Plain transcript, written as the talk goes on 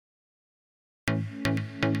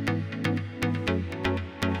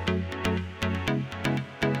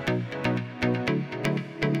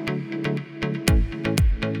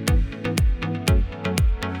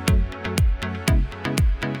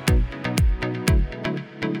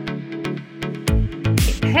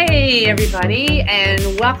Hey, everybody,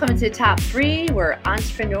 and welcome to Top 3, where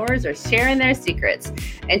entrepreneurs are sharing their secrets.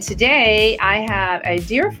 And today I have a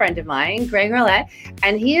dear friend of mine, Greg Rollett,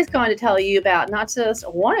 and he is going to tell you about not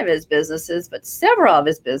just one of his businesses, but several of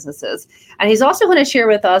his businesses. And he's also going to share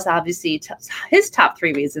with us, obviously, his top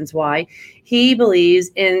 3 reasons why he believes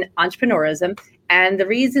in entrepreneurism and the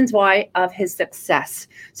reasons why of his success.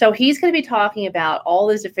 So he's going to be talking about all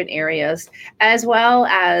those different areas, as well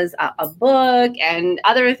as a book and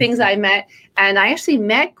other things I met. And I actually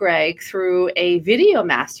met Greg through a video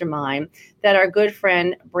mastermind that our good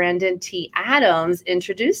friend Brandon T. Adams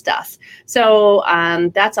introduced us. So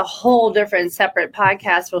that's a whole different separate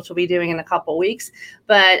podcast, which we'll be doing in a couple weeks.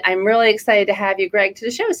 But I'm really excited to have you, Greg, to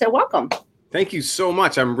the show. So welcome. Thank you so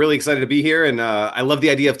much. I'm really excited to be here. And I love the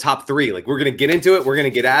idea of top 3. Like, we're going to get into it. We're going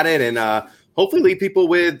to get at it and hopefully leave people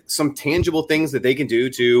with some tangible things that they can do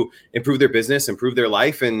to improve their business, improve their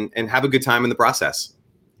life, and have a good time in the process.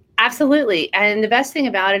 Absolutely. And the best thing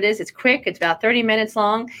about it is it's quick. It's about 30 minutes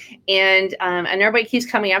long. And everybody keeps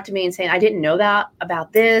coming up to me and saying, I didn't know that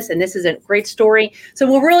about this. And this is a great story.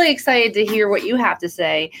 So we're really excited to hear what you have to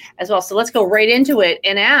say as well. So let's go right into it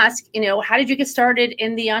and ask, how did you get started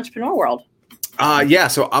in the entrepreneur world?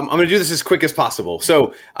 So I'm going to do this as quick as possible.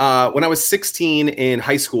 So when I was 16 in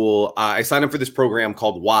high school, I signed up for this program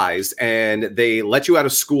called WISE, and they let you out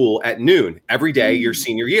of school at noon every day your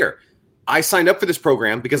senior year. I signed up for this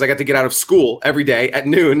program because I got to get out of school every day at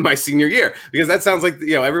noon my senior year, because that sounds like,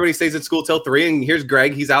 everybody stays at school till 3, and here's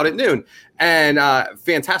Greg, he's out at noon. And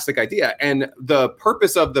fantastic idea. And the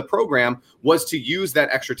purpose of the program was to use that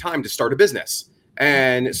extra time to start a business.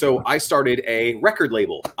 And so I started a record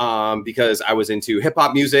label because I was into hip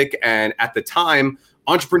hop music. And at the time,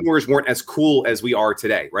 entrepreneurs weren't as cool as we are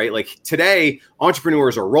today, right? Like today,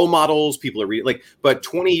 entrepreneurs are role models. People are but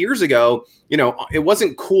 20 years ago, it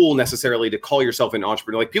wasn't cool necessarily to call yourself an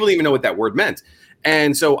entrepreneur. Like, people didn't even know what that word meant.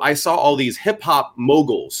 And so I saw all these hip hop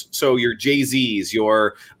moguls. So your Jay-Z's,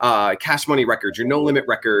 your Cash Money Records, your No Limit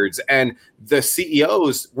Records, and the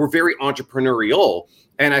CEOs were very entrepreneurial.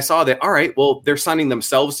 And I saw that, all right, well, they're signing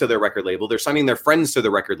themselves to their record label. They're signing their friends to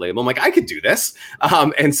the record label. I'm like, I could do this.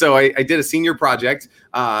 And so I did a senior project,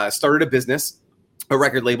 started a business, a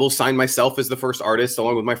record label, signed myself as the first artist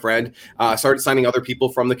along with my friend, started signing other people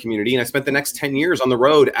from the community. And I spent the next 10 years on the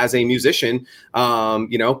road as a musician,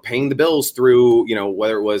 paying the bills through,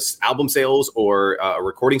 whether it was album sales or a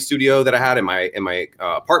recording studio that I had in my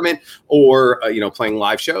apartment, or, playing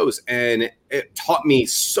live shows. And it taught me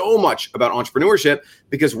so much about entrepreneurship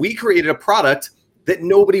because we created a product that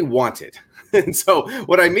nobody wanted. And so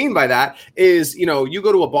what I mean by that is, you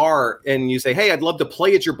go to a bar and you say, hey, I'd love to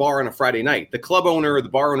play at your bar on a Friday night. The club owner or the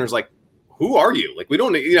bar owner is like, who are you? Like, we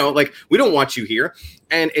don't, we don't want you here.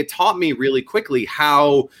 And it taught me really quickly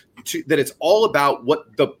that it's all about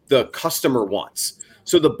what the customer wants.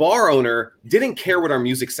 So the bar owner didn't care what our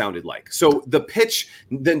music sounded like. So the pitch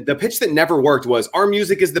that never worked was, our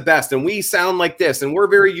music is the best and we sound like this and we're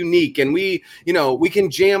very unique and we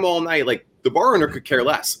can jam all night. Like, the bar owner could care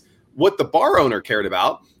less. What the bar owner cared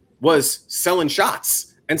about was selling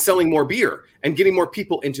shots and selling more beer and getting more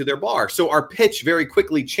people into their bar. So our pitch very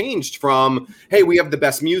quickly changed from, hey, we have the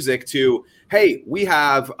best music, to, hey, we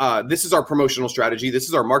have, this is our promotional strategy. This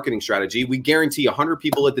is our marketing strategy. We guarantee 100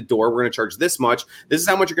 people at the door. We're going to charge this much. This is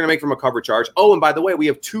how much you're going to make from a cover charge. Oh, and by the way, we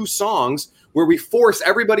have 2 songs where we force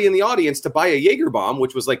everybody in the audience to buy a Jaeger bomb,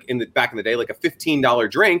 which was like back in the day, like a $15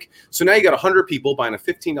 drink. So now you got 100 people buying a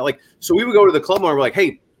 $15. So we would go to the club and we're like,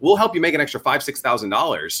 hey, we'll help you make an extra $5,000,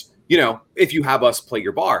 $6,000, if you have us play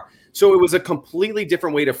your bar. So it was a completely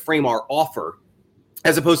different way to frame our offer,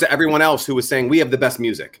 as opposed to everyone else who was saying, we have the best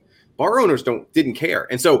music. Bar owners didn't care.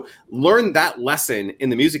 And so learn that lesson in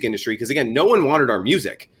the music industry, because again, no one wanted our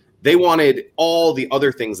music. They wanted all the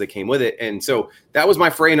other things that came with it. And so that was my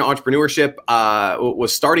foray into entrepreneurship,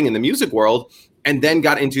 was starting in the music world. And then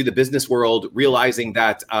got into the business world, realizing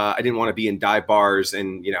that I didn't want to be in dive bars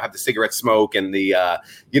and, have the cigarette smoke and the,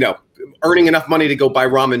 earning enough money to go buy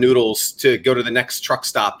ramen noodles to go to the next truck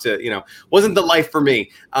stop to, wasn't the life for me.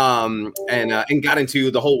 And got into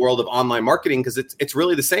the whole world of online marketing, because it's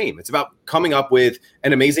really the same. It's about coming up with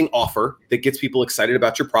an amazing offer that gets people excited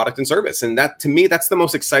about your product and service. And that, to me, that's the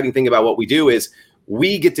most exciting thing about what we do, is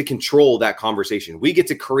we get to control that conversation. We get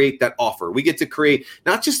to create that offer. We get to create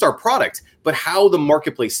not just our product, but how the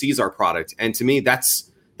marketplace sees our product. And to me,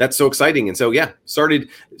 that's so exciting. And so, yeah, started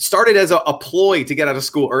as a ploy to get out of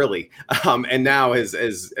school early. And now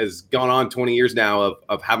has gone on 20 years now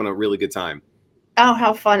of having a really good time. Oh,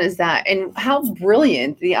 how fun is that? And how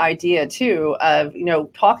brilliant the idea too of,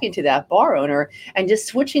 talking to that bar owner and just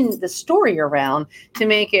switching the story around to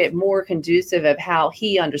make it more conducive of how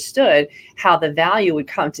he understood how the value would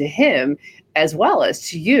come to him as well as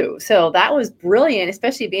to you. So that was brilliant,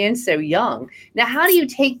 especially being so young. Now, how do you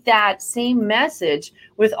take that same message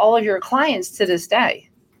with all of your clients to this day?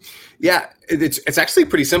 Yeah, it's actually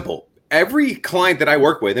pretty simple. Every client that I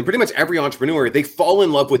work with and pretty much every entrepreneur, they fall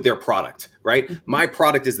in love with their product, right? My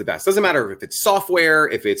product is the best. Doesn't matter if it's software,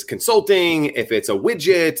 if it's consulting, if it's a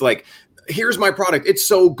widget, like here's my product. It's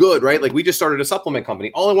so good, right? Like we just started a supplement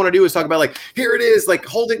company. All I want to do is talk about like, here it is, like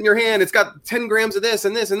hold it in your hand. It's got 10 grams of this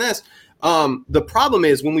and this and this. The problem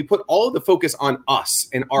is when we put all of the focus on us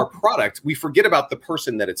and our product, we forget about the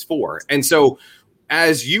person that it's for. And so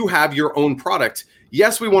as you have your own product,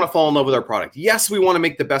 yes, we want to fall in love with our product. Yes, we want to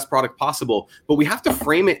make the best product possible, but we have to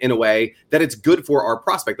frame it in a way that it's good for our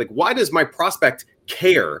prospect. Like, why does my prospect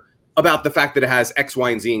care about the fact that it has X,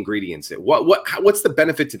 Y, and Z ingredients in it? What's the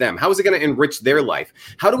benefit to them? How is it going to enrich their life?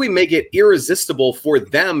 How do we make it irresistible for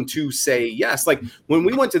them to say yes? Like when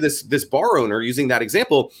we went to this bar owner, using that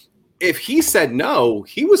example, if he said no,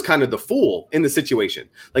 he was kind of the fool in the situation.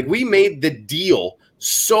 Like we made the deal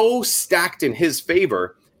so stacked in his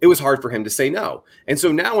favor, it was hard for him to say no. And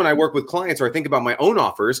so now when I work with clients or I think about my own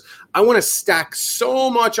offers, I want to stack so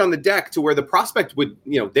much on the deck to where the prospect would,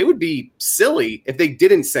 they would be silly if they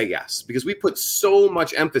didn't say yes, because we put so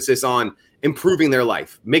much emphasis on improving their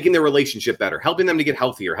life, making their relationship better, helping them to get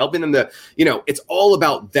healthier, helping them to, it's all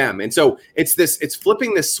about them. And so it's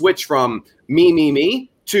flipping this switch from me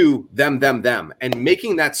to them, and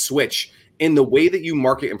making that switch in the way that you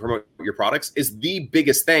market and promote your products is the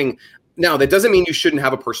biggest thing. Now, that doesn't mean you shouldn't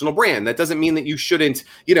have a personal brand. That doesn't mean that you shouldn't,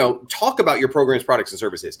 talk about your programs, products, and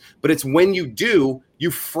services. But it's when you do, you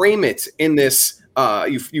frame it in this,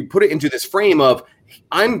 you put it into this frame of,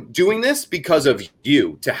 I'm doing this because of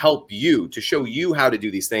you, to help you, to show you how to do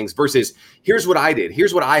these things versus here's what I did.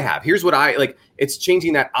 Here's what I have. Here's what I like. It's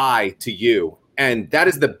changing that I to you. And that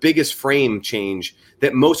is the biggest frame change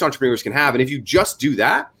that most entrepreneurs can have. And if you just do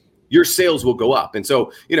that, your sales will go up. And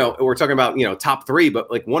so, we're talking about, top 3, but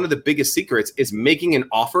like one of the biggest secrets is making an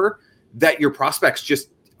offer that your prospects just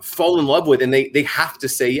fall in love with and they have to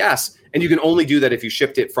say yes. And you can only do that if you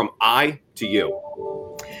shift it from I to you.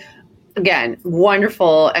 Again,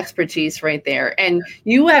 wonderful expertise right there. And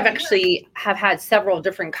you have had several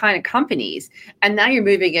different kind of companies, and now you're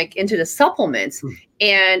moving into the supplements.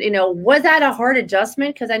 And, was that a hard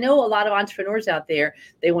adjustment? Because I know a lot of entrepreneurs out there,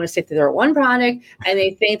 they want to stick to their one product and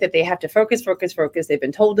they think that they have to focus. They've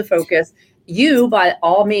been told to focus. You, by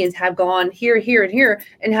all means, have gone here, here, and here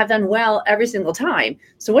and have done well every single time.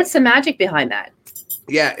 So what's the magic behind that?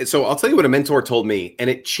 Yeah. So I'll tell you what a mentor told me, and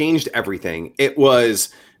it changed everything. It was,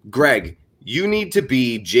 Greg, you need to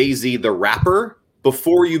be Jay-Z the rapper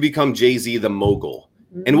before you become Jay-Z the mogul.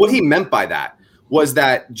 And what he meant by that was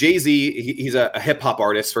that Jay-Z, he's a hip hop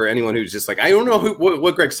artist, for anyone who's just like, I don't know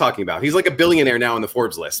what Greg's talking about. He's like a billionaire now on the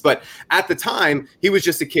Forbes list. But at the time, he was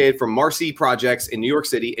just a kid from Marcy Projects in New York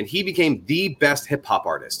City, and he became the best hip hop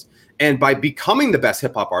artist. And by becoming the best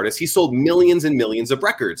hip hop artist, he sold millions and millions of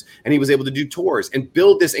records, and he was able to do tours and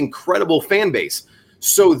build this incredible fan base.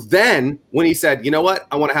 So then when he said, you know what,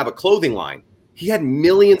 I want to have a clothing line, he had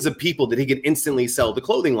millions of people that he could instantly sell the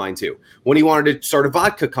clothing line to. When he wanted to start a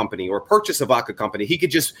vodka company or purchase a vodka company, he could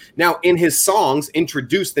just now in his songs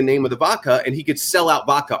introduce the name of the vodka, and he could sell out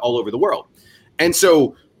vodka all over the world. And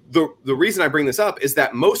so the reason I bring this up is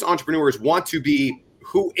that most entrepreneurs want to be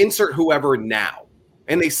whoever now.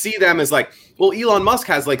 And they see them as like, well, Elon Musk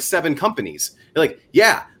has like 7 companies. They're like,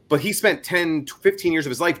 yeah, but he spent 10, 15 years of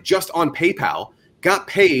his life just on PayPal, got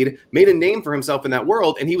paid, made a name for himself in that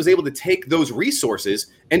world, and he was able to take those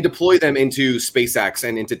resources and deploy them into SpaceX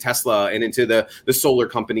and into Tesla and into the solar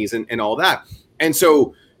companies and all that. And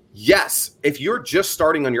so, yes, if you're just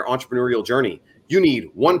starting on your entrepreneurial journey, you need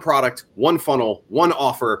one product, one funnel, one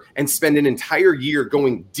offer, and spend an entire year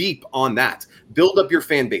going deep on that. Build up your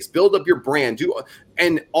fan base, build up your brand,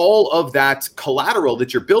 and all of that collateral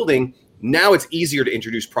that you're building. Now it's easier to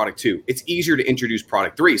introduce product 2. It's easier to introduce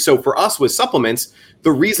product 3. So for us with supplements,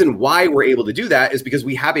 the reason why we're able to do that is because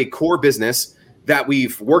we have a core business that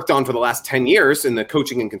we've worked on for the last 10 years in the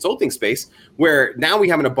coaching and consulting space, where now we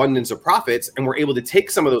have an abundance of profits, and we're able to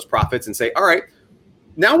take some of those profits and say, all right,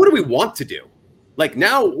 now what do we want to do? Like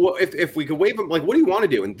now, if we could wave them, like, what do you want to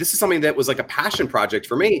do? And this is something that was like a passion project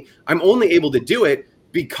for me. I'm only able to do it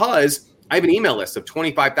because I have an email list of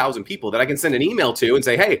 25,000 people that I can send an email to and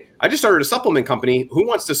say, hey, I just started a supplement company. Who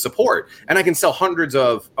wants to support? And I can sell hundreds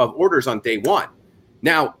of orders on day one.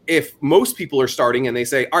 Now, if most people are starting and they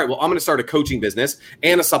say, all right, well, I'm going to start a coaching business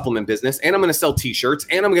and a supplement business, and I'm going to sell t-shirts,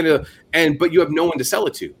 but you have no one to sell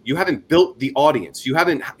it to. You haven't built the audience. You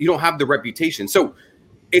don't have the reputation. So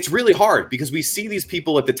it's really hard because we see these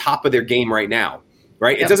people at the top of their game right now,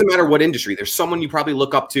 right? Yep. It doesn't matter what industry. There's someone you probably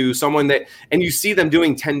look up to, and you see them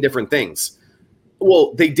doing 10 different things.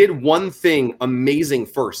 Well, they did one thing amazing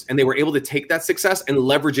first, and they were able to take that success and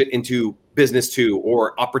leverage it into business 2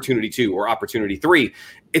 or opportunity 2 or opportunity 3.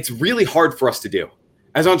 It's really hard for us to do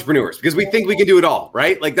as entrepreneurs because we think we can do it all,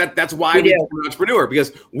 right? Like that's why we became an entrepreneur,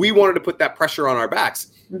 because we wanted to put that pressure on our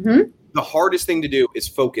backs. Mm-hmm. The hardest thing to do is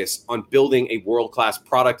focus on building a world-class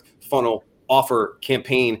product, funnel, offer,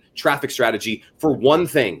 campaign, traffic strategy for one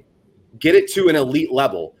thing, get it to an elite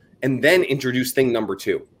level, and then introduce thing number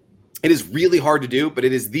 2. It is really hard to do, but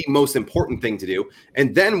it is the most important thing to do.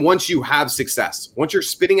 And then once you have success, once you're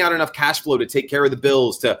spitting out enough cash flow to take care of the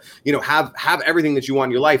bills, to have everything that you want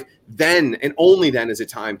in your life, then and only then is it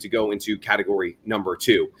time to go into category number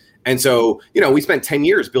 2. And so, we spent 10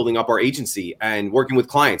 years building up our agency and working with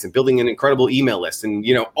clients and building an incredible email list and,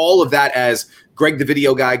 all of that as Greg the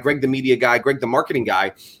video guy, Greg the media guy, Greg the marketing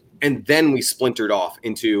guy. And then we splintered off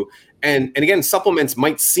into, and again, supplements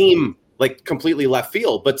might seem like completely left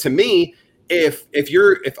field. But to me, if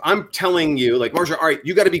I'm telling you, like, Marsha, all right,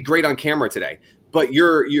 you got to be great on camera today, but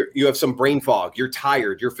you have some brain fog, you're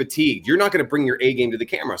tired, you're fatigued, you're not going to bring your A game to the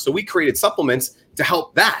camera. So we created supplements to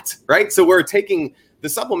help that, right? So we're taking the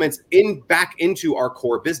supplements back into our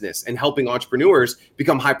core business and helping entrepreneurs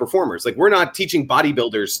become high performers. Like, we're not teaching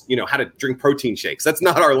bodybuilders, how to drink protein shakes. That's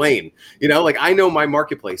not our lane. Like, I know my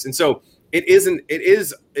marketplace. And so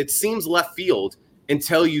it seems left field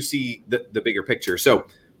until you see the bigger picture. So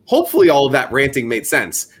hopefully all of that ranting made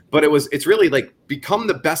sense, but it's really like, become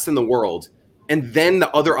the best in the world, and then the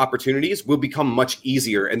other opportunities will become much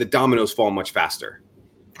easier and the dominoes fall much faster.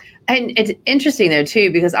 And it's interesting though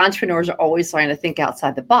too, because entrepreneurs are always trying to think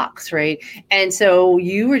outside the box, right? And so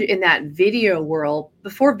you were in that video world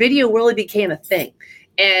before video really became a thing.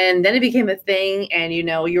 And then it became a thing, and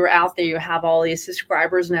you're out there, you have all these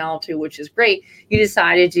subscribers now too, which is great. You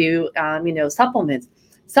decided to supplements.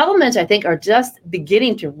 Supplements, I think, are just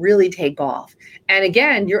beginning to really take off. And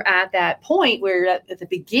again, you're at that point where you're at the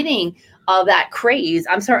beginning of that craze.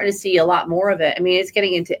 I'm starting to see a lot more of it. I mean, it's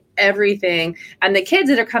getting into everything. And the kids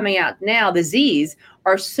that are coming out now, the Zs,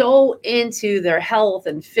 are so into their health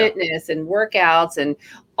and fitness and workouts and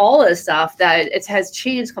all this stuff that it has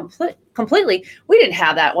changed completely. We didn't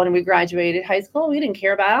have that when we graduated high school. We didn't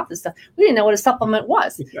care about this stuff. We didn't know what a supplement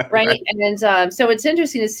was, right? And so it's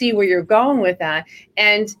interesting to see where you're going with that.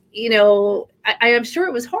 And, I am sure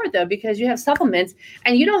it was hard, though, because you have supplements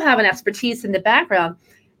and you don't have an expertise in the background.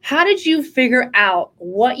 How did you figure out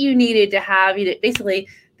what you needed to have, basically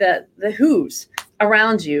the who's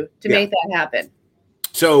around you to make that happen?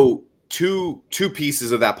 So two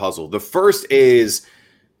pieces of that puzzle. The first is,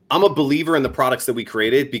 I'm a believer in the products that we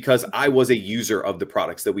created because I was a user of the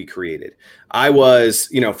products that we created. I was,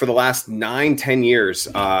 for the last 9-10 years,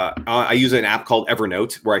 I use an app called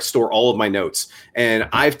Evernote where I store all of my notes. And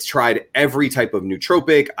I've tried every type of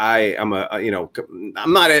nootropic. I'm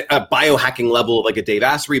not at a biohacking level like a Dave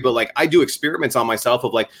Asprey, but like I do experiments on myself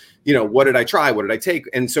of like, what did I try? What did I take?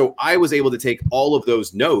 And so I was able to take all of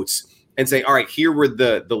those notes and say, all right, here were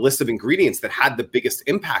the list of ingredients that had the biggest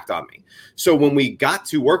impact on me. So when we got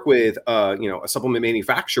to work with a supplement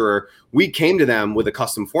manufacturer, we came to them with a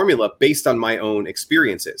custom formula based on my own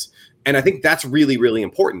experiences. And I think that's really, really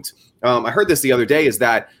important. I heard this the other day, is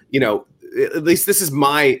that, at least this is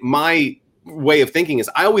my way of thinking, is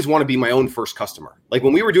I always want to be my own first customer. Like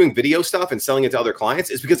when we were doing video stuff and selling it to other clients,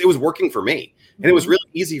 it's because it was working for me. And it was really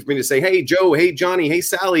easy for me to say, hey, Joe, hey, Johnny, hey,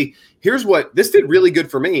 Sally, here's what this did really good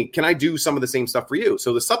for me. Can I do some of the same stuff for you?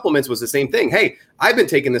 So the supplements was the same thing. Hey, I've been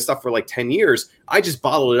taking this stuff for like 10 years. I just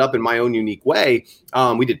bottled it up in my own unique way.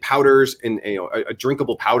 We did powders and a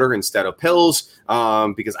drinkable powder instead of pills,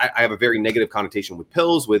 because I have a very negative connotation with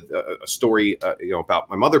pills, with a story about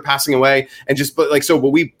my mother passing away, and so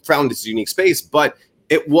what we found this unique space, but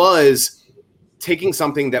it was taking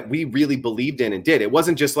something that we really believed in and did. It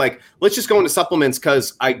wasn't just like, let's just go into supplements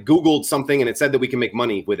because I Googled something and it said that we can make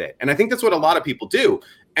money with it. And I think that's what a lot of people do.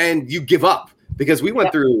 And you give up because we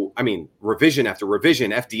went through, revision after revision,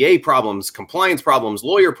 FDA problems, compliance problems,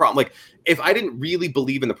 lawyer problems. Like if I didn't really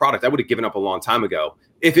believe in the product, I would have given up a long time ago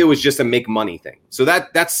if it was just a make money thing. So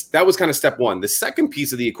that was kind of step one. The second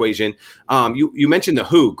piece of the equation, you mentioned The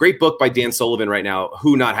Who, great book by Dan Sullivan right now,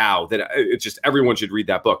 Who Not How, that it's just everyone should read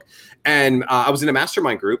that book. And I was in a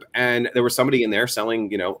mastermind group and there was somebody in there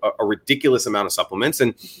selling, a ridiculous amount of supplements.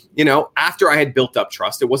 And, after I had built up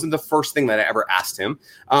trust, it wasn't the first thing that I ever asked him.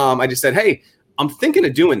 I just said, hey, I'm thinking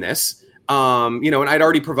of doing this. And I'd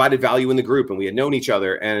already provided value in the group and we had known each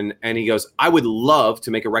other. And he goes, I would love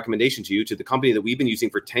to make a recommendation to you to the company that we've been using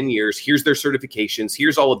for 10 years. Here's their certifications.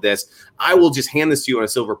 Here's all of this. I will just hand this to you on a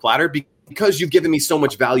silver platter because you've given me so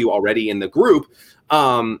much value already in the group.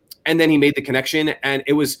 And then he made the connection and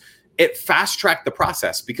it fast tracked the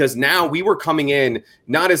process because now we were coming in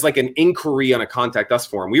not as like an inquiry on a contact us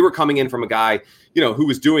form. We were coming in from a guy, who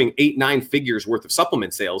was doing 8-9 figures worth of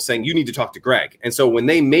supplement sales saying, you need to talk to Greg. And so when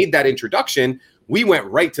they made that introduction, we went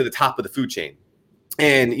right to the top of the food chain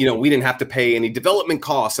and, we didn't have to pay any development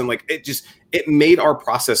costs. And like, it made our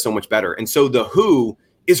process so much better. And so the who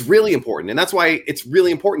is really important. And that's why it's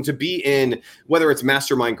really important to be in, whether it's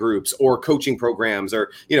mastermind groups or coaching programs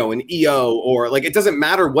or, an EO or like, it doesn't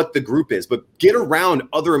matter what the group is, but get around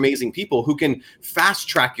other amazing people who can fast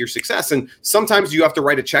track your success. And sometimes you have to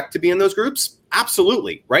write a check to be in those groups.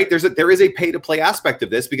 Absolutely. Right. There is a pay to play aspect of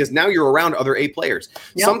this because now you're around other A players.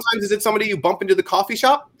 Yep. Sometimes is it somebody you bump into the coffee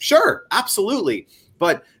shop? Sure. Absolutely.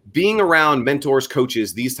 But being around mentors,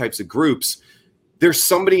 coaches, these types of groups, there's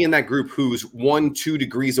somebody in that group who's 1-2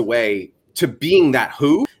 degrees away to being that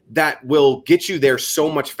who that will get you there so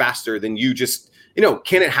much faster than you just,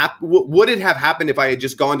 can it happen? Would it have happened if I had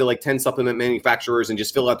just gone to like 10 supplement manufacturers and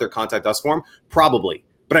just fill out their contact us form? Probably,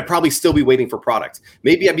 but I'd probably still be waiting for product.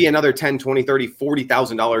 Maybe I'd be another $10, $20, $30,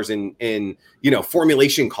 $40,000 in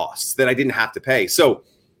formulation costs that I didn't have to pay. So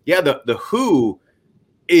yeah, the who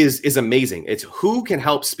is amazing. It's who can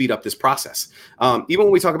help speed up this process. Even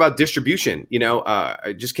when we talk about distribution,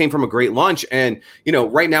 I just came from a great launch and,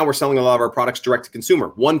 right now we're selling a lot of our products direct to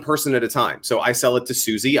consumer, one person at a time. So I sell it to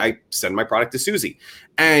Susie. I send my product to Susie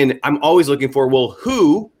and I'm always looking for, well,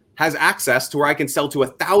 who has access to where I can sell to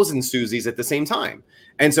 1,000 Susies at the same time.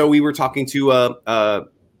 And so we were talking to a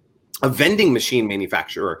vending machine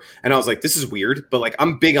manufacturer. And I was like, this is weird, but like,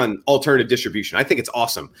 I'm big on alternative distribution. I think it's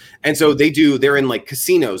awesome. And so they're in like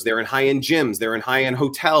casinos, they're in high-end gyms, they're in high-end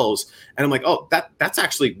hotels. And I'm like, oh, that's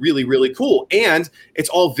actually really, really cool. And it's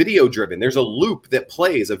all video driven. There's a loop that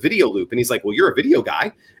plays, a video loop. And he's like, well, you're a video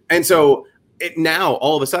guy. And so it now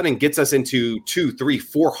all of a sudden gets us into 200, 300,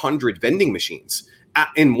 400 vending machines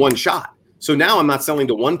in one shot. So now I'm not selling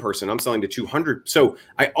to one person, I'm selling to 200. So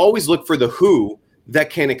I always look for the who that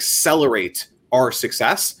can accelerate our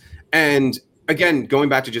success. And again, going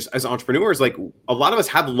back to just as entrepreneurs, like a lot of us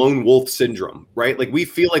have lone wolf syndrome, right? Like we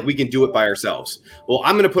feel like we can do it by ourselves. Well,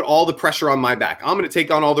 I'm going to put all the pressure on my back. I'm going to take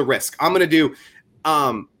on all the risk. I'm going to do,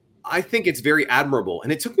 I think it's very admirable.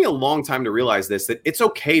 And it took me a long time to realize this, that it's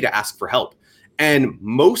okay to ask for help. And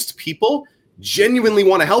most people genuinely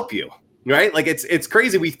want to help you, right? Like it's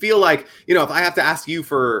crazy. We feel like, if I have to ask you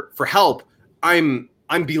for help,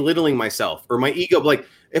 I'm belittling myself or my ego. Like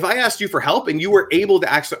if I asked you for help and you were able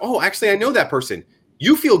to actually, I know that person,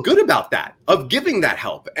 you feel good about that, of giving that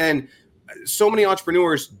help. And so many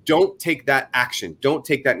entrepreneurs don't take that action, don't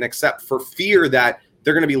take that next step for fear that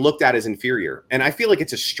they're going to be looked at as inferior. And I feel like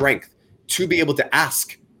it's a strength to be able to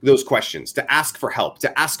ask those questions, to ask for help,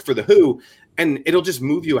 to ask for the who, and it'll just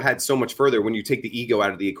move you ahead so much further when you take the ego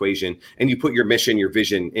out of the equation and you put your mission, your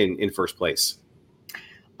vision in first place.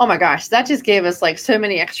 Oh my gosh, that just gave us like so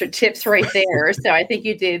many extra tips right there. So I think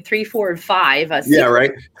you did 3, 4, and 5. Yeah,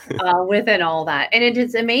 right. Within all that, and it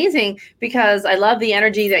is amazing because I love the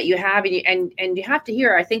energy that you have, and you have to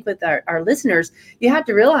hear. I think with our listeners, you have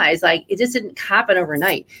to realize like it just didn't happen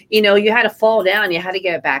overnight. You had to fall down, you had to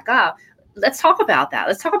get back up. Let's talk about that.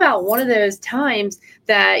 Let's talk about one of those times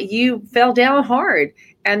that you fell down hard,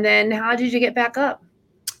 and then how did you get back up?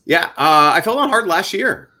 Yeah, I fell down hard last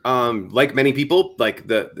year. Like many people, like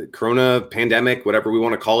the Corona pandemic, whatever we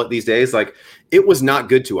want to call it these days, like it was not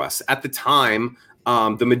good to us. At the time,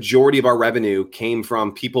 the majority of our revenue came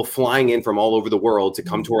from people flying in from all over the world to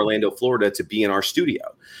come to Orlando, Florida to be in our studio.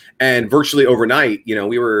 And virtually overnight,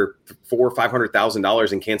 we were $400,000 or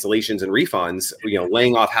 $500,000 in cancellations and refunds,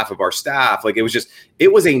 laying off half of our staff. Like it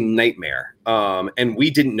was a nightmare. And we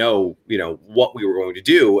didn't know, what we were going to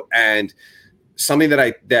do. And something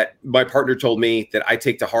that my partner told me that I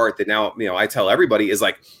take to heart, that now, I tell everybody, is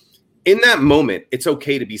like, in that moment, it's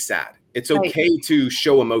okay to be sad. It's okay to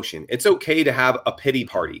show emotion. It's okay to have a pity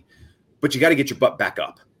party, but you got to get your butt back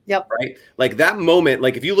up. Yep. Right. Like that moment,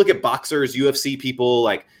 like if you look at boxers, UFC people,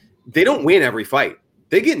 like they don't win every fight.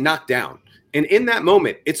 they get knocked down. And in that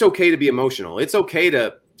moment, it's okay to be emotional. It's okay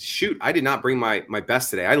to shoot. I did not bring my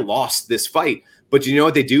best today. I lost this fight. But you know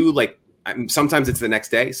what they do? Like sometimes it's the next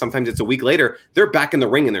day. Sometimes it's a week later. They're back in the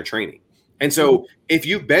ring and they're training. And so if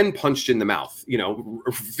you've been punched in the mouth, you know,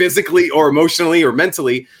 physically or emotionally or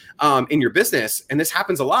mentally in your business, and this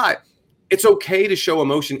happens a lot, it's okay to show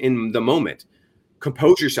emotion in the moment.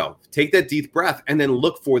 Compose yourself, take that deep breath, and then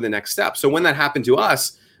look for the next step. So when that happened to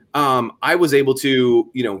us, I was able to,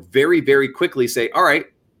 you know, very, very quickly say, all right,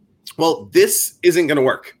 well, this isn't going to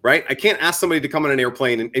work, right? I can't ask somebody to come on an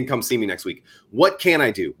airplane and come see me next week. What can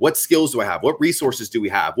I do? What skills do I have? What resources do we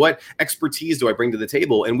have? What expertise do I bring to the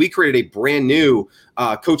table? And we created a brand new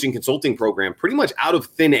coaching consulting program pretty much out of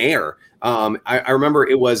thin air. I remember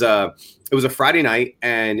it was a Friday night.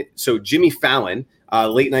 And so Jimmy Fallon,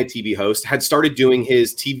 late night TV host, had started doing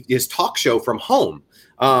his talk show from home.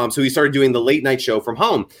 So he started doing the late night show from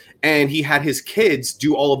home, and he had his kids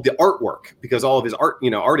do all of the artwork because all of his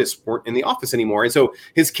artists weren't in the office anymore. And so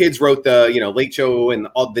his kids wrote the, late show and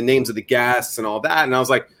all the names of the guests and all that. And I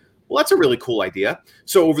was like, well, that's a really cool idea.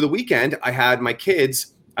 So over the weekend, I had my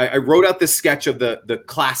kids, I wrote out this sketch of the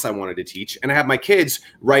class I wanted to teach. And I had my kids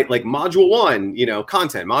write like module 1,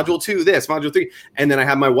 content, module 2, this, module 3. And then I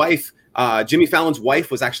had my wife, Jimmy Fallon's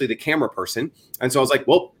wife was actually the camera person. And so I was like,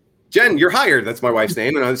 well, Jen, you're hired. That's my wife's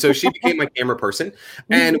name. And so she became my camera person.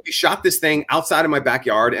 And we shot this thing outside of my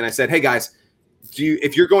backyard. And I said, hey guys,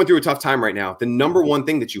 if you're going through a tough time right now, the number one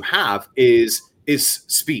thing that you have is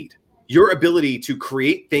speed. Your ability to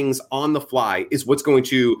create things on the fly is what's going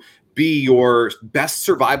to be your best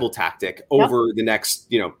survival tactic over the next,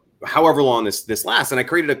 however long this lasts. And I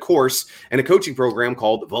created a course and a coaching program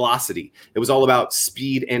called Velocity. It was all about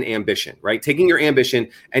speed and ambition, right? Taking your ambition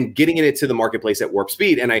and getting it to the marketplace at warp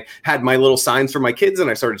speed. And I had my little signs for my kids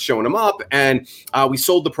and I started showing them up, and we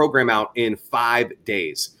sold the program out in 5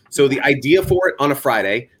 days. So the idea for it on a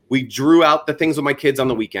Friday, we drew out the things with my kids on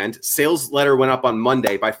the weekend. Sales letter went up on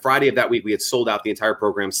Monday. By Friday of that week, we had sold out the entire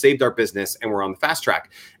program, saved our business, and we're on the fast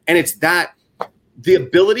track. And it's the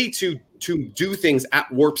ability to do things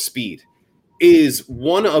at warp speed is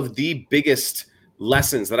one of the biggest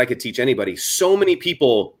lessons that I could teach anybody. So many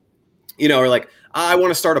people, are like, I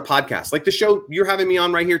want to start a podcast. Like the show you're having me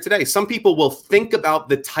on right here today. Some people will think about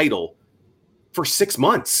the title for 6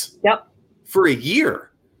 months, for a year,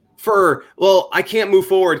 I can't move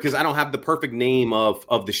forward because I don't have the perfect name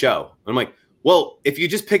of the show. I'm like, well, if you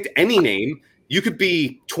just picked any name, you could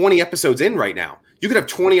be 20 episodes in right now. You could have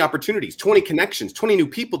 20 opportunities, 20 connections, 20 new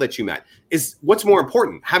people that you met. Is what's more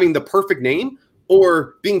important, having the perfect name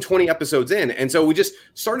or being 20 episodes in? And so we just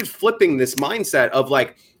started flipping this mindset of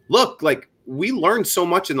like, look, like we learned so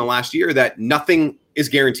much in the last year that nothing is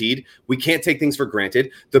guaranteed. We can't take things for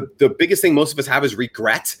granted. The biggest thing most of us have is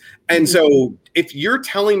regret. And so if you're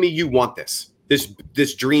telling me you want this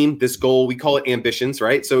dream, this goal, we call it ambitions,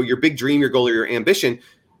 right? So your big dream, your goal, or your ambition,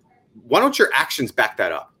 why don't your actions back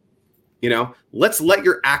that up? Let's let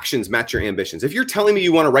your actions match your ambitions. If you're telling me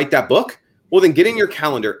you want to write that book, well, then get in your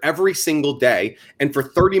calendar every single day. And for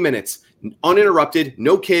 30 minutes, uninterrupted,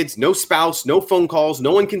 no kids, no spouse, no phone calls,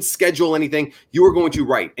 no one can schedule anything. You are going to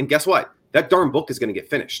write. And guess what? That darn book is going to get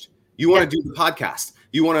finished. You want to do the podcast.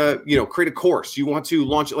 You want to, create a course. You want to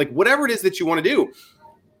launch, like whatever it is that you want to do.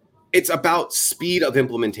 It's about speed of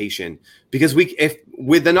implementation, because if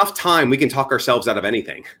with enough time, we can talk ourselves out of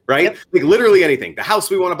anything, right? Like literally anything, the house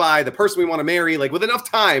we want to buy, the person we want to marry, like with enough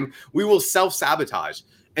time, we will self-sabotage.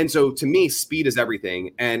 And so to me, speed is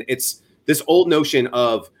everything. And it's this old notion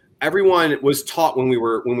of everyone was taught when we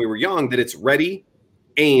were young that it's ready,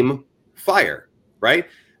 aim, fire, right?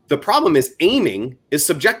 The problem is aiming is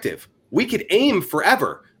subjective. We could aim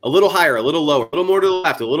forever. A little higher, a little lower, a little more to the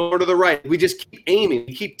left, a little more to the right. We just keep aiming,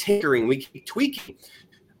 we keep tinkering, we keep tweaking.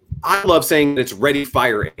 I love saying that it's ready,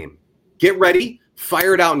 fire, aim. Get ready,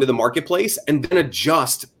 fire it out into the marketplace, and then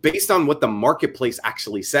adjust based on what the marketplace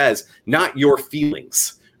actually says, not your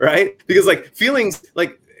feelings, right? Because like feelings,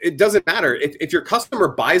 like it doesn't matter. If your customer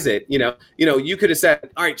buys it, you could have said,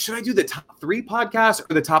 all right, should I do the top 3 podcasts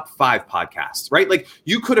or the top 5 podcasts, right? Like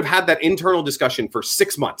you could have had that internal discussion for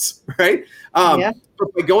 6 months, right?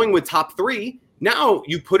 But by going with top 3, now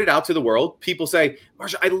you put it out to the world. People say,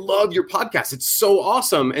 Marsha, I love your podcast. It's so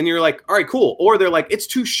awesome. And you're like, all right, cool. Or they're like, it's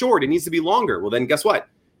too short. It needs to be longer. Well, then guess what?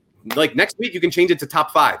 Like next week, you can change it to top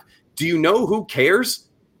 5. Do you know who cares?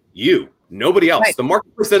 You. Nobody else. Right. The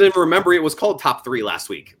marketplace doesn't even remember it was called top 3 last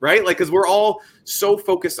week, right? Like, because we're all so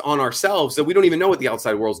focused on ourselves that we don't even know what the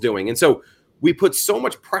outside world's doing. And so we put so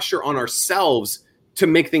much pressure on ourselves to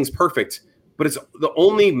make things perfect. But it's the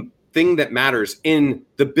only thing that matters in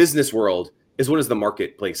the business world is what does the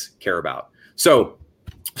marketplace care about? So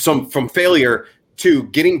So from failure to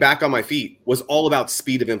getting back on my feet was all about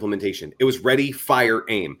speed of implementation. It was ready, fire,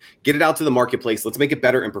 aim. Get it out to the marketplace. Let's make it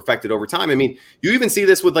better and perfect it over time. I mean, you even see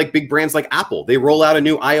this with like big brands like Apple. They roll out a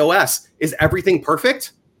new iOS. Is everything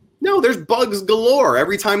perfect? No, there's bugs galore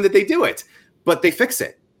every time that they do it, but they fix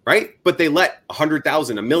it, right? But they let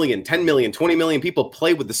 100,000, a million, 10 million, 20 million people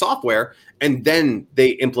play with the software, and then they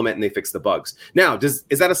implement and they fix the bugs. Now, is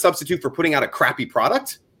that a substitute for putting out a crappy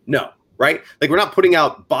product? No. Right? Like, we're not putting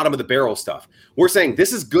out bottom of the barrel stuff. We're saying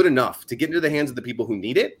this is good enough to get into the hands of the people who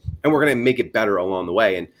need it, and we're going to make it better along the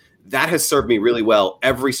way. And that has served me really well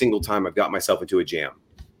every single time I've got myself into a jam.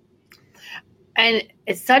 And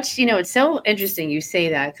it's such, it's so interesting you say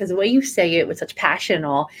that, because the way you say it with such passion and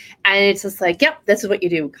all, and it's just like, yep, this is what you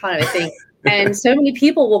do kind of a thing. And so many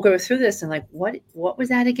people will go through this and like, what was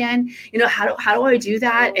that again? How do I do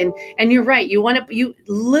that? And you're right. You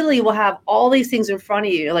literally will have all these things in front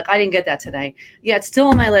of you. You're like, I didn't get that today. Yeah, it's still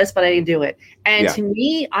on my list, but I didn't do it. And to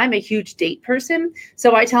me, I'm a huge date person.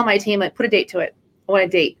 So I tell my team, like, put a date to it. I want a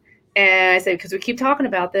date. And I said, because we keep talking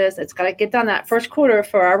about this, it's got to get done that first quarter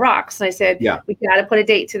for our rocks. And I said, we got to put a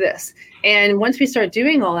date to this. And once we start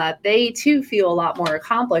doing all that, they too feel a lot more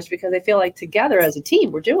accomplished, because they feel like together as a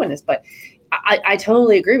team, we're doing this. But I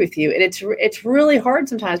totally agree with you. And it's really hard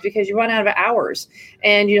sometimes, because you run out of hours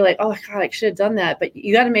and you're like, oh God, I should have done that. But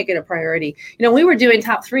you got to make it a priority. We were doing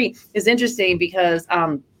top 3 is interesting because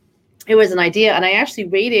it was an idea, and I actually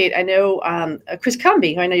waited. I know Chris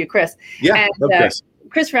Cumby, who I know you, Chris. Yeah, and, Chris.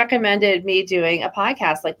 Chris recommended me doing a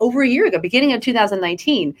podcast like over a year ago, beginning of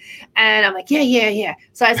 2019. And I'm like, yeah.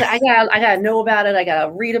 So I said, I gotta know about it. I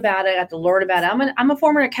gotta read about it. I got to learn about it. I'm a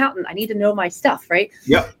former accountant. I need to know my stuff, right?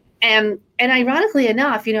 Yep. And ironically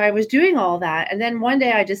enough, I was doing all that. And then one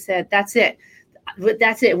day I just said, that's it.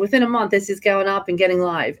 Within a month, this is going up and getting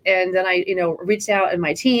live. And then I, reached out in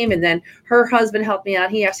my team, and then her husband helped me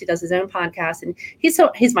out. He actually does his own podcast, and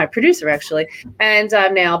he's my producer actually. And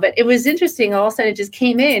now, but it was interesting. All of a sudden it just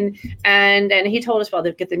came in, and he told us, well,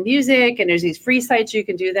 they get the music, and there's these free sites you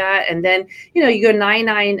can do that. And then, you go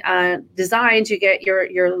 99 designs, you get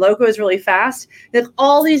your logos really fast. There's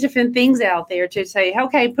all these different things out there to say,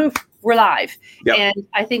 okay, poof, we're live. Yep. And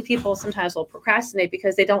I think people sometimes will procrastinate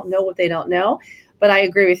because they don't know what they don't know. But I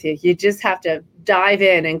agree with you. You just have to dive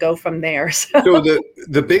in and go from there. So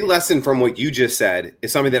the big lesson from what you just said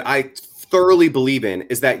is something that I thoroughly believe in,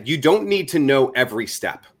 is that you don't need to know every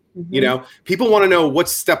step. Mm-hmm. People want to know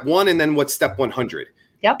what's step 1 and then what's step 100.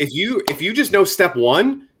 Yep. If you just know step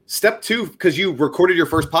 1, step 2, because you recorded your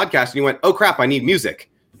first podcast and you went, oh crap, I need music.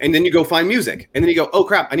 And then you go find music. And then you go, oh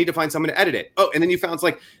crap, I need to find someone to edit it. Oh, and then you found, it's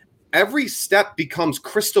like every step becomes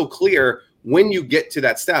crystal clear when you get to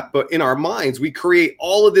that step. But in our minds, we create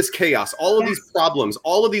all of this chaos, all of these problems,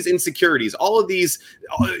 all of these insecurities, all of these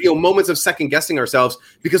moments of second guessing ourselves,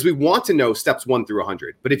 because we want to know steps 1 through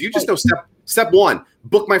 100. But if you just know step 1,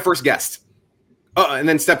 book my first guest. And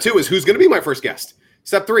then step 2 is who's going to be my first guest.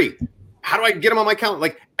 Step 3, how do I get them on my account?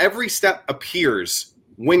 Like, every step appears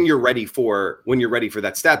when you're ready for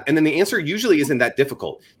that step. And then the answer usually isn't that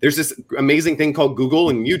difficult. There's this amazing thing called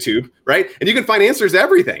Google and YouTube, right? And you can find answers to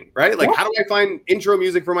everything, right? Like, how do I find intro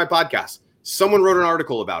music for my podcast? Someone wrote an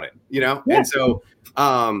article about it, And so,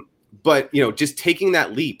 but just taking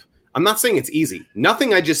that leap, I'm not saying it's easy.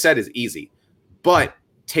 Nothing I just said is easy, but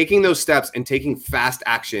taking those steps and taking fast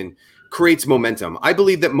action creates momentum. I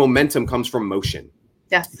believe that momentum comes from motion.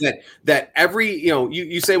 Yes. That every,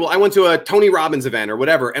 you say, well, I went to a Tony Robbins event or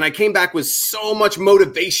whatever, and I came back with so much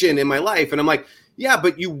motivation in my life. And I'm like, yeah,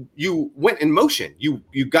 but you went in motion. You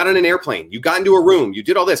got on an airplane, you got into a room, you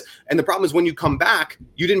did all this. And the problem is, when you come back,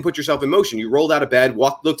 you didn't put yourself in motion. You rolled out of bed,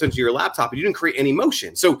 looked into your laptop, and you didn't create any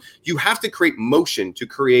motion. So you have to create motion to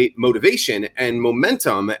create motivation and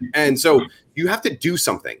momentum. And so you have to do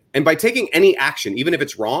something. And by taking any action, even if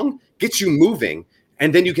it's wrong, gets you moving.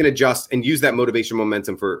 And then you can adjust and use that motivation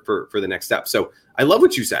momentum for the next step. So I love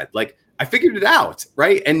what you said. Like, I figured it out,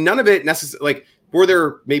 right? And none of it necessarily, like, were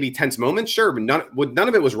there maybe tense moments? Sure, but none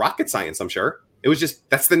of it was rocket science, I'm sure. It was just,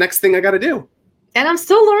 that's the next thing I got to do. And I'm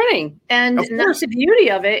still learning. And that's the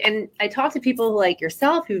beauty of it. And I talk to people like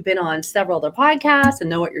yourself who've been on several other podcasts and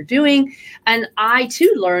know what you're doing. And I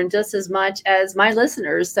too learn just as much as my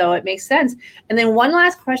listeners. So it makes sense. And then one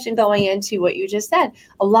last question going into what you just said.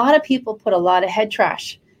 A lot of people put a lot of head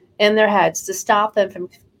trash in their heads to stop them from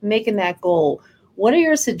making that goal. What are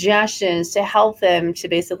your suggestions to help them to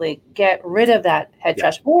basically get rid of that head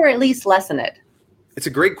trash, or at least lessen it? It's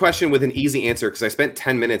a great question with an easy answer, because I spent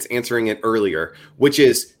 10 minutes answering it earlier, which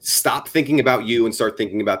is stop thinking about you and start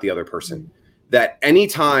thinking about the other person. Mm-hmm. That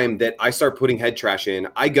anytime that I start putting head trash in,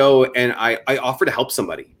 I go and I offer to help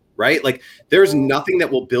somebody, right? Like there's nothing that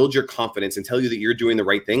will build your confidence and tell you that you're doing the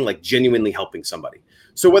right thing, like genuinely helping somebody.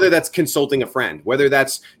 So whether that's consulting a friend, whether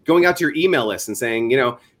that's going out to your email list and saying, you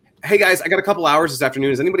know, hey guys, I got a couple hours this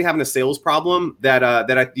afternoon. Is anybody having a sales problem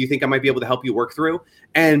that you think I might be able to help you work through?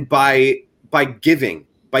 And by giving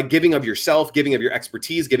of yourself, giving of your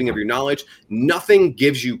expertise, giving of your knowledge, nothing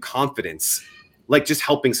gives you confidence like just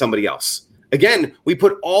helping somebody else. Again, we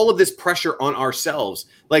put all of this pressure on ourselves,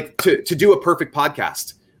 like to do a perfect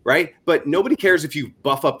podcast, right? But nobody cares if you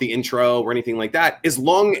buff up the intro or anything like that, as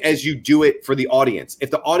long as you do it for the audience.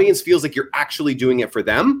 If the audience feels like you're actually doing it for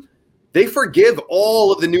them, they forgive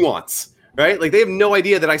all of the nuance, right? Like they have no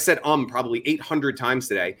idea that I said probably 800 times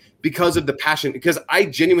today because of the passion, because I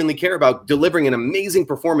genuinely care about delivering an amazing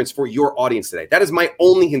performance for your audience today. That is my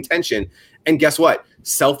only intention. And guess what?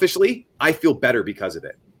 Selfishly, I feel better because of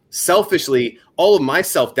it. Selfishly, all of my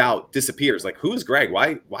self-doubt disappears. Like, who is Greg?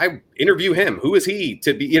 Why interview him? Who is he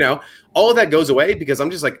to be, all of that goes away because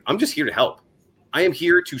I'm just here to help. I am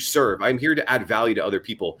here to serve. I'm here to add value to other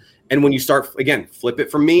people. And when you start, again, flip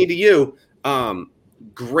it from me to you,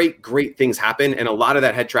 great things happen. And a lot of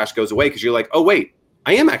that head trash goes away because you're like, oh, wait,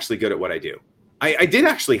 I am actually good at what I do. I did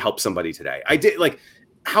actually help somebody today. I did. Like,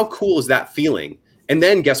 how cool is that feeling? And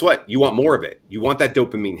then guess what? You want more of it. You want that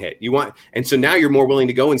dopamine hit. And so now you're more willing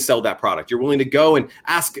to go and sell that product. You're willing to go and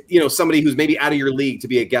ask, somebody who's maybe out of your league to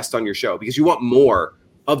be a guest on your show because you want more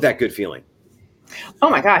of that good feeling. Oh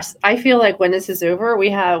my gosh. I feel like when this is over,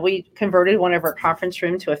 we converted one of our conference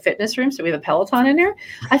rooms to a fitness room. So we have a Peloton in there.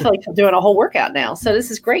 I feel like I'm doing a whole workout now. So this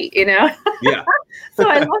is great, Yeah. So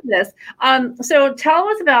I love this. So tell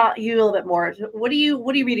us about you a little bit more. What are you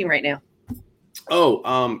reading right now?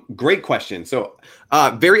 Oh, great question. So,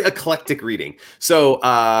 very eclectic reading. So,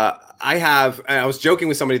 I was joking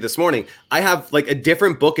with somebody this morning. I have like a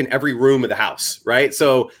different book in every room of the house, right?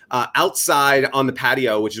 So, outside on the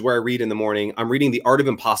patio, which is where I read in the morning, I'm reading The Art of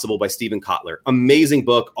Impossible by Steven Kotler. Amazing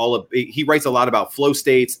book. He writes a lot about flow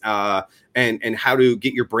states, and how to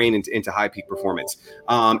get your brain into high peak performance.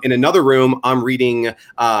 In another room, I'm reading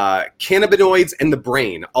Cannabinoids and the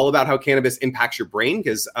Brain, all about how cannabis impacts your brain,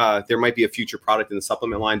 because there might be a future product in the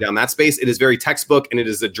supplement line down that space. It is very textbook and it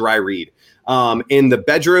is a dry read. In the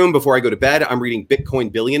bedroom, before I go to bed, I'm reading Bitcoin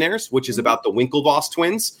Billionaires, which is about the Winklevoss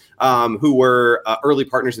twins, who were early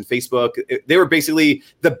partners in Facebook. They were basically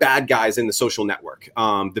the bad guys in the social network,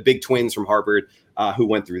 the big twins from Harvard who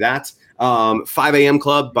went through that. 5 a.m.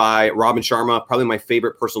 Club by Robin Sharma, probably my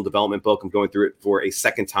favorite personal development book. I'm going through it for a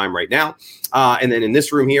second time right now. And then in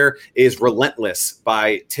this room here is Relentless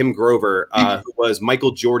by Tim Grover, who was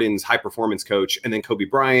Michael Jordan's high performance coach, and then Kobe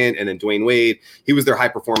Bryant, and then Dwayne Wade. He was their high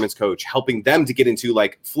performance coach, helping them to get into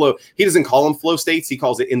like flow. He doesn't call them flow states. He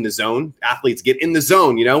calls it in the zone. Athletes get in the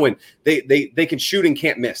zone, when they can shoot and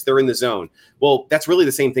can't miss. They're in the zone. Well, that's really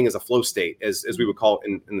the same thing as a flow state, as we would call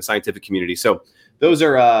it in the scientific community. So those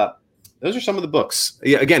are some of the books.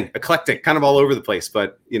 Yeah, again, eclectic, kind of all over the place,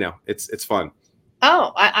 but it's fun.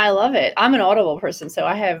 Oh, I love it. I'm an Audible person, so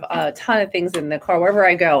I have a ton of things in the car wherever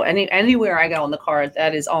I go. Anywhere I go in the car,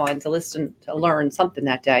 that is on to listen to learn something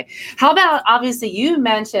that day. How about, obviously, you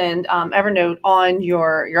mentioned Evernote on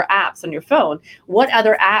your apps on your phone. What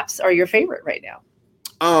other apps are your favorite right now?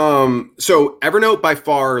 So Evernote by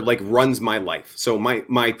far like runs my life. So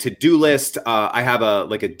my to-do list, I have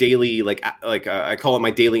a daily, I call it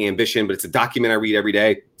my daily ambition, but it's a document I read every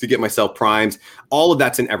day to get myself primed. All of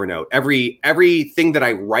that's in Evernote. Everything that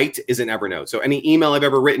I write is in Evernote. So any email I've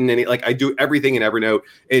ever written, I do everything in Evernote.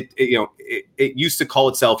 It used to call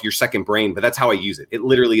itself your second brain, but that's how I use it. It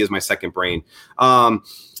literally is my second brain. I'm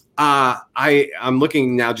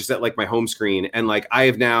looking now just at like my home screen, and I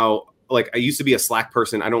have now, I used to be a Slack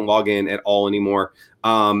person. I don't log in at all anymore.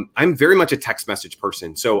 I'm very much a text message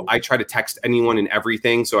person. So I try to text anyone and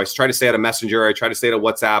everything. So I try to stay at a Messenger. I try to stay at a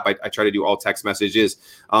WhatsApp. I try to do all text messages.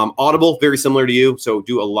 Audible, very similar to you. So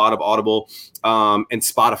do a lot of Audible. And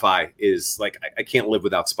Spotify is I can't live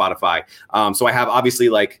without Spotify. So I have obviously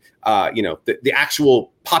the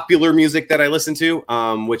actual popular music that I listen to,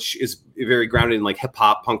 which is very grounded in hip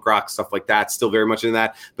hop, punk rock, stuff like that. Still very much in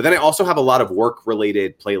that. But then I also have a lot of work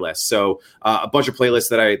related playlists. So a bunch of playlists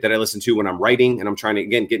that I listen to when I'm writing and I'm trying to,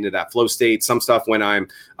 again, get into that flow state. Some stuff when I'm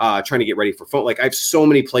trying to get ready for phone. I have so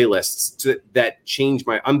many playlists that change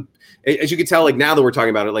as you can tell, now that we're talking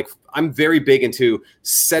about it, I'm very big into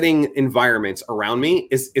setting environments around me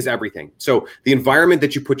is everything. So the environment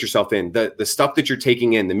that you put yourself in, the stuff that you're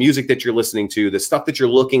taking in, the music that you're listening to, the stuff that you're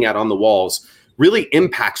looking at on the walls really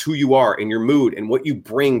impacts who you are and your mood and what you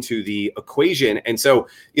bring to the equation. And so,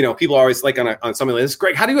 people are always like on something like this,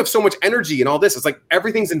 Greg, how do you have so much energy and all this? It's like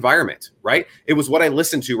everything's environment, right? It was what I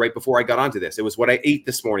listened to right before I got onto this. It was what I ate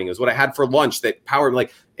this morning. It was what I had for lunch that powered,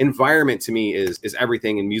 like, environment to me is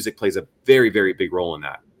everything. And music plays a very, very big role in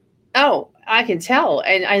that. Oh, I can tell.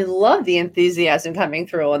 And I love the enthusiasm coming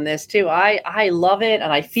through on this too. I love it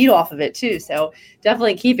and I feed off of it too. So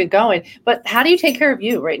definitely keep it going. But how do you take care of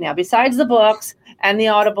you right now? Besides the books and the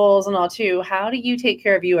audibles and all too, how do you take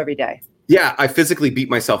care of you every day? Yeah, I physically beat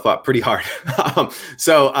myself up pretty hard. For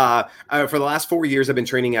the last 4 years, I've been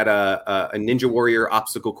training at a Ninja Warrior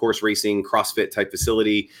obstacle course racing CrossFit type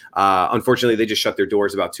facility. Unfortunately, they just shut their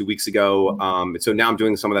doors about 2 weeks ago. So now I'm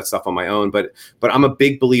doing some of that stuff on my own. But I'm a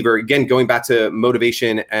big believer, again, going back to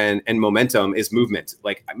motivation and momentum is movement.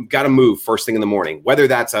 Like, I've got to move first thing in the morning, whether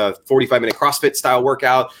that's a 45-minute CrossFit style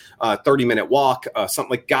workout, 30-minute walk, something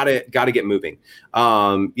like gotta get moving.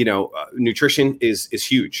 Nutrition is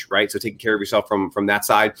huge, right? So taking care of yourself from that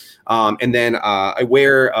side. And then I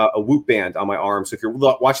wear a Whoop band on my arm. So if you're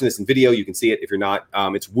watching this in video, you can see it. If you're not,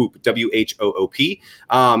 it's Whoop, WHOOP.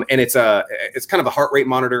 And it's kind of a heart rate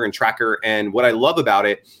monitor and tracker. And what I love about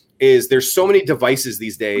it is there's so many devices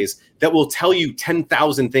these days that will tell you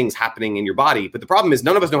 10,000 things happening in your body. But the problem is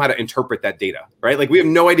none of us know how to interpret that data, right? Like, we have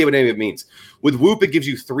no idea what any of it means. With Whoop, it gives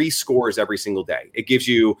you 3 scores every single day. It gives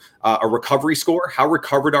you a recovery score. How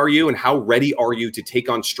recovered are you and how ready are you to take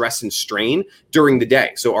on stress and strain during the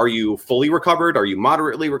day? So are you fully recovered? Are you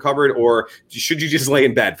moderately recovered? Or should you just lay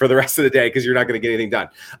in bed for the rest of the day because you're not going to get anything done?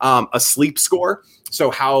 A sleep score. So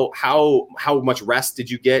how much rest did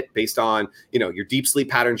you get based on, your deep sleep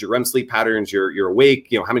patterns, your REM sleep patterns, you're awake,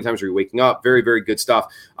 how many times are you waking up? Very, very good stuff.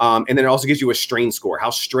 And then it also gives you a strain score.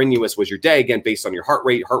 How strenuous was your day? Again, based on your heart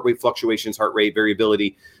rate fluctuations, heart rate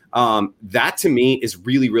variability. That to me is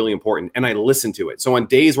really, really important. And I listen to it. So on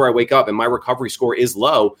days where I wake up and my recovery score is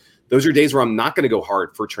low, those are days where I'm not going to go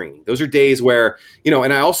hard for training. Those are days where,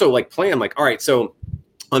 and I also plan all right, so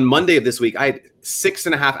on Monday of this week, I had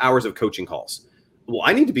 6.5 hours of coaching calls. Well,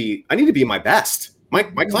 I need to be my best. My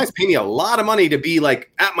clients pay me a lot of money to be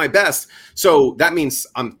at my best. So that means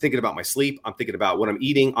I'm thinking about my sleep. I'm thinking about what I'm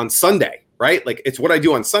eating on Sunday, right? Like, it's what I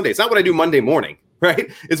do on Sunday. It's not what I do Monday morning, right?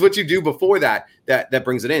 It's what you do before that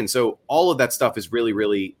brings it in. So all of that stuff is really,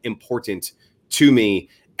 really important to me.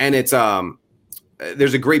 And it's,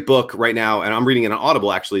 there's a great book right now, and I'm reading it on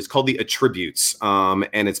Audible, actually. It's called The Attributes.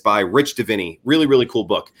 And it's by Rich Diviney. Really, really cool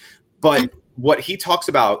book. But what he talks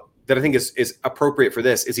about that I think is appropriate for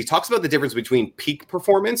this is he talks about the difference between peak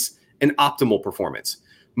performance and optimal performance.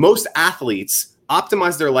 Most athletes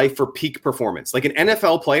optimize their life for peak performance. Like an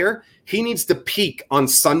NFL player, he needs to peak on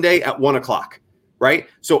Sunday at 1:00, right?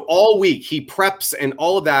 So all week he preps and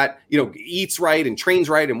all of that, eats right and trains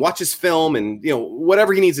right and watches film and,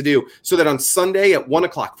 whatever he needs to do so that on Sunday at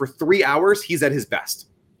 1:00 for 3 hours, he's at his best.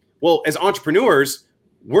 Well, as entrepreneurs,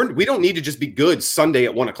 we don't need to just be good Sunday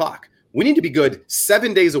at 1:00. We need to be good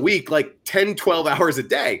 7 days a week, like 10, 12 hours a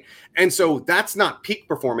day. And so that's not peak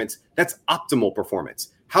performance. That's optimal performance.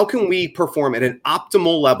 How can we perform at an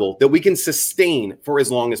optimal level that we can sustain for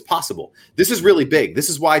as long as possible? This is really big. This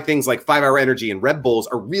is why things like 5-Hour Energy and Red Bulls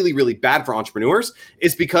are really, really bad for entrepreneurs,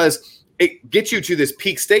 is because it gets you to this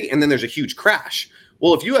peak state and then there's a huge crash.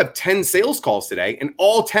 Well, if you have 10 sales calls today and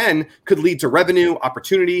all 10 could lead to revenue,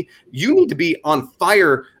 opportunity, you need to be on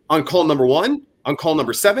fire on call number 1, on call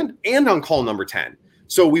number 7, and on call number 10.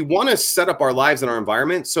 So we want to set up our lives and our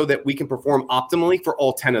environment so that we can perform optimally for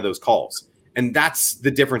all 10 of those calls. And that's the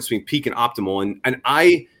difference between peak and optimal. And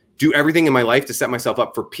I do everything in my life to set myself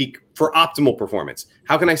up for optimal performance.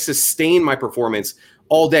 How can I sustain my performance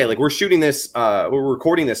all day? Like, we're shooting this, we're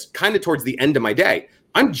recording this kind of towards the end of my day.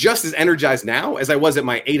 I'm just as energized now as I was at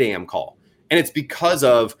my 8 a.m. call. And it's because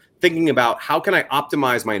of thinking about how can I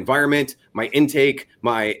optimize my environment, my intake,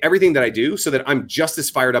 my everything that I do so that I'm just as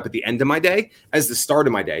fired up at the end of my day as the start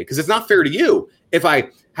of my day. Because it's not fair to you if I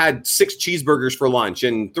had 6 cheeseburgers for lunch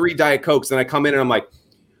and 3 Diet Cokes and I come in and I'm like,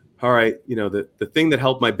 all right, the thing that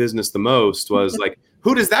helped my business the most was like,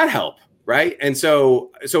 who does that help? Right. And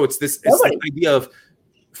so it's this idea of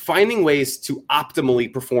finding ways to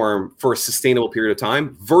optimally perform for a sustainable period of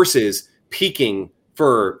time versus peaking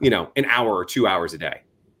for, an hour or 2 hours a day.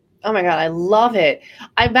 Oh my God, I love it.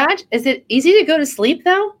 I imagine, is it easy to go to sleep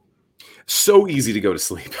though? So easy to go to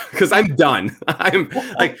sleep because I'm done. I'm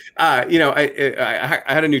like, I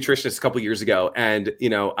had a nutritionist a couple of years ago and,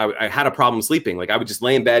 I had a problem sleeping. Like, I would just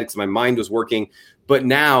lay in bed because my mind was working. But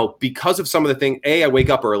now, because of some of the things, A, I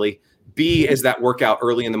wake up early. B is that workout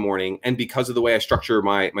early in the morning. And because of the way I structure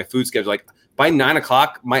my food schedule, like by 9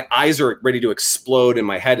 o'clock, my eyes are ready to explode and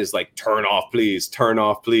my head is like, turn off, please, turn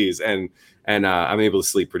off, please. And I'm able to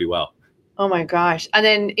sleep pretty well. Oh my gosh. And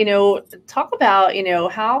then, talk about,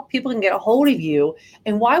 how people can get a hold of you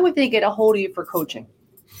and why would they get a hold of you for coaching?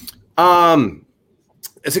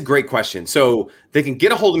 It's a great question. So they can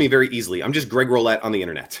get a hold of me very easily. I'm just Greg Rollett on the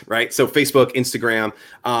internet, right? So Facebook, Instagram.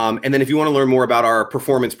 And then if you want to learn more about our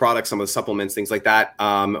performance products, some of the supplements, things like that,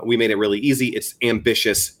 we made it really easy. It's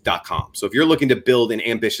ambitious.com. So if you're looking to build an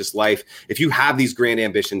ambitious life, if you have these grand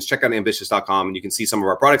ambitions, check out ambitious.com and you can see some of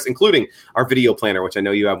our products, including our video planner, which I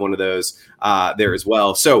know you have one of those there as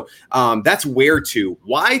well. So that's where to.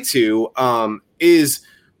 Why to is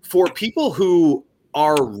for people who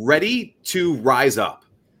are ready to rise up.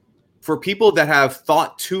 For people that have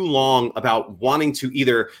thought too long about wanting to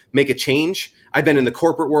either make a change, I've been in the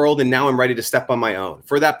corporate world and now I'm ready to step on my own.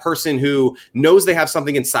 For that person who knows they have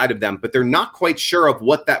something inside of them, but they're not quite sure of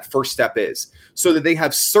what that first step is, so that they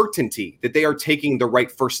have certainty that they are taking the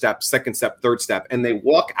right first step, second step, third step, and they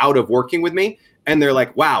walk out of working with me and they're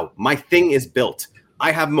like, wow, my thing is built.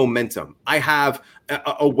 I have momentum. I have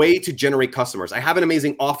a way to generate customers. I have an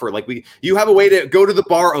amazing offer. Like you have a way to go to the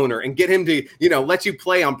bar owner and get him to, let you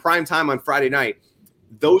play on prime time on Friday night.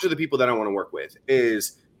 Those are the people that I want to work with,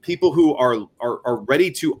 is people who are ready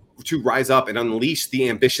to rise up and unleash the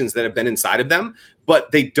ambitions that have been inside of them,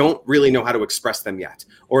 but they don't really know how to express them yet.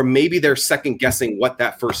 Or maybe they're second guessing what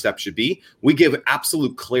that first step should be. We give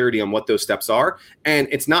absolute clarity on what those steps are. And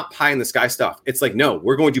it's not pie in the sky stuff. It's like, no,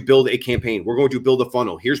 we're going to build a campaign. We're going to build a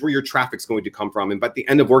funnel. Here's where your traffic's going to come from. And by the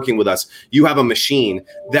end of working with us, you have a machine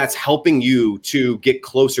that's helping you to get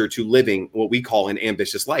closer to living what we call an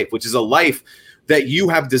ambitious life, which is a life that you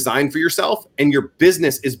have designed for yourself, and your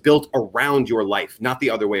business is built around your life, not the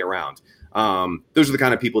other way around. Those are the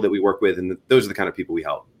kind of people that we work with, and those are the kind of people we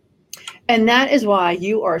help. And that is why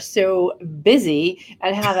you are so busy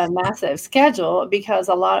and have a massive schedule, because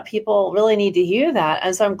a lot of people really need to hear that.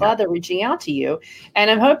 And so I'm glad they're reaching out to you. And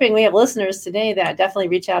I'm hoping we have listeners today that definitely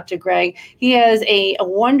reach out to Greg. He has a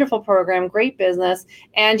wonderful program, great business.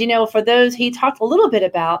 And, for those, he talked a little bit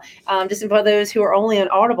about, just for those who are only on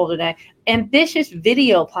Audible today, Ambitious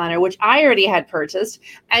Video Planner, which I already had purchased.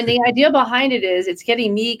 And the idea behind it is it's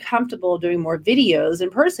getting me comfortable doing more videos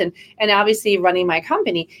in person and obviously running my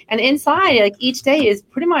company. And inside, like each day is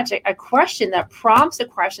pretty much a question that prompts a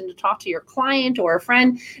question to talk to your client or a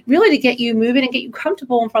friend, really to get you moving and get you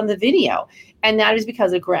comfortable in front of the video. And that is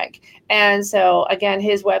because of Greg. And so, again,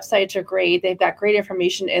 his websites are great. They've got great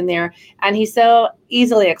information in there. And he's so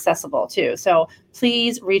easily accessible, too. So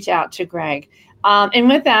please reach out to Greg. And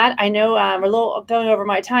with that, I know we're a little going over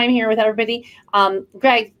my time here with everybody.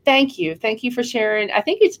 Greg, thank you. Thank you for sharing. I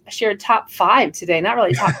think you shared top 5 today, not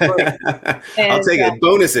really top 3. I'll take it.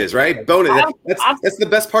 Bonuses, right? Bonus. That's the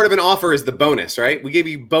best part of an offer, is the bonus, right? We gave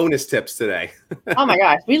you bonus tips today. Oh my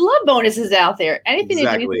gosh. We love bonuses out there. Anything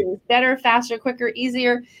Exactly. to do things better, faster, quicker,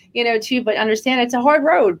 easier, too. But understand it's a hard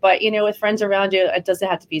road. But, with friends around you, it doesn't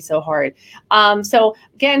have to be so hard. So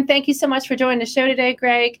again, thank you so much for joining the show today,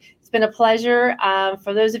 Greg. Been a pleasure.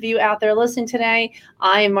 For those of you out there listening today,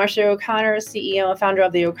 I am Marcia O'Connor, CEO and founder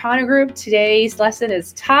of the O'Connor Group. Today's lesson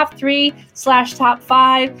is top 3/top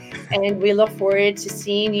 5, and we look forward to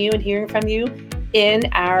seeing you and hearing from you in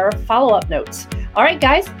our follow-up notes. All right,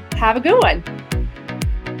 guys, have a good one.